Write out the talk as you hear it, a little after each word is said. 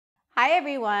Hi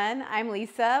everyone, I'm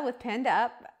Lisa with Pinned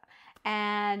Up.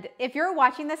 And if you're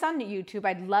watching this on YouTube,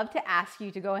 I'd love to ask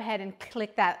you to go ahead and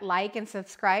click that like and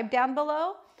subscribe down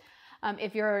below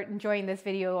if you're enjoying this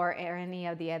video or any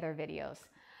of the other videos.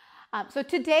 So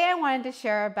today I wanted to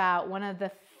share about one of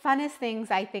the funnest things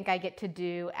I think I get to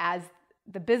do as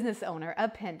the business owner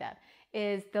of Pinned Up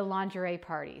is the lingerie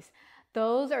parties.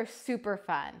 Those are super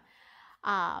fun.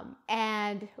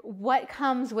 And what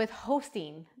comes with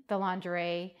hosting the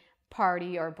lingerie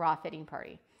party or bra fitting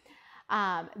party.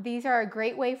 These are a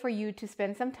great way for you to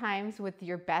spend some time with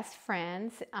your best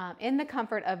friends in the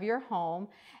comfort of your home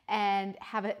and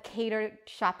have a catered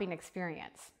shopping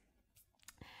experience.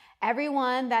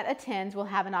 Everyone that attends will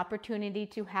have an opportunity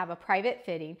to have a private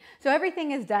fitting. So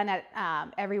everything is done at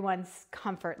everyone's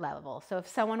comfort level. So if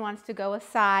someone wants to go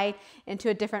aside into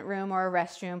a different room or a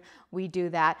restroom, we do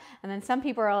that. And then some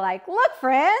people are like, look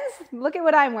friends, look at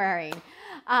what I'm wearing.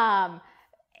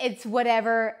 It's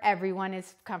whatever everyone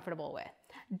is comfortable with.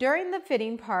 During the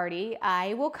fitting party,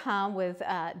 I will come with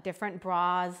different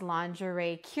bras,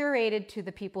 lingerie, curated to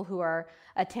the people who are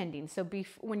attending. So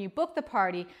when you book the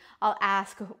party, I'll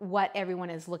ask what everyone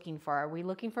is looking for. Are we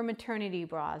looking for maternity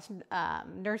bras,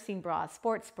 nursing bras,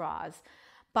 sports bras,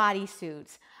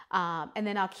 bodysuits? And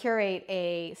then I'll curate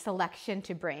a selection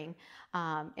to bring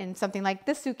in something like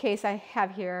this suitcase I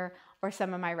have here or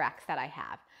some of my racks that I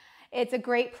have. It's a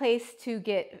great place to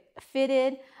get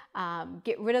fitted,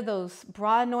 get rid of those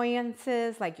bra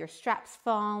annoyances like your straps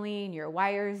falling, your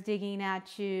wires digging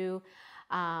at you,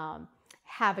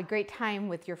 have a great time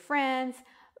with your friends,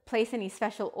 place any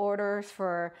special orders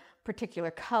for particular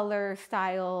colors,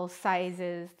 styles,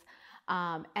 sizes,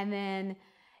 and then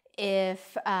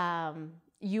if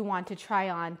you want to try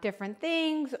on different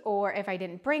things, or if I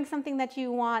didn't bring something that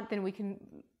you want, then we can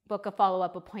book a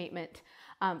follow-up appointment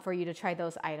for you to try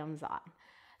those items on.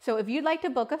 So if you'd like to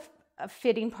book a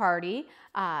fitting party,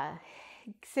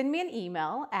 send me an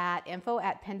email at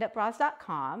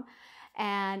info@pinnedupbras.com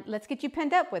and let's get you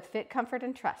pinned up with fit, comfort,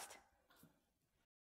 and trust.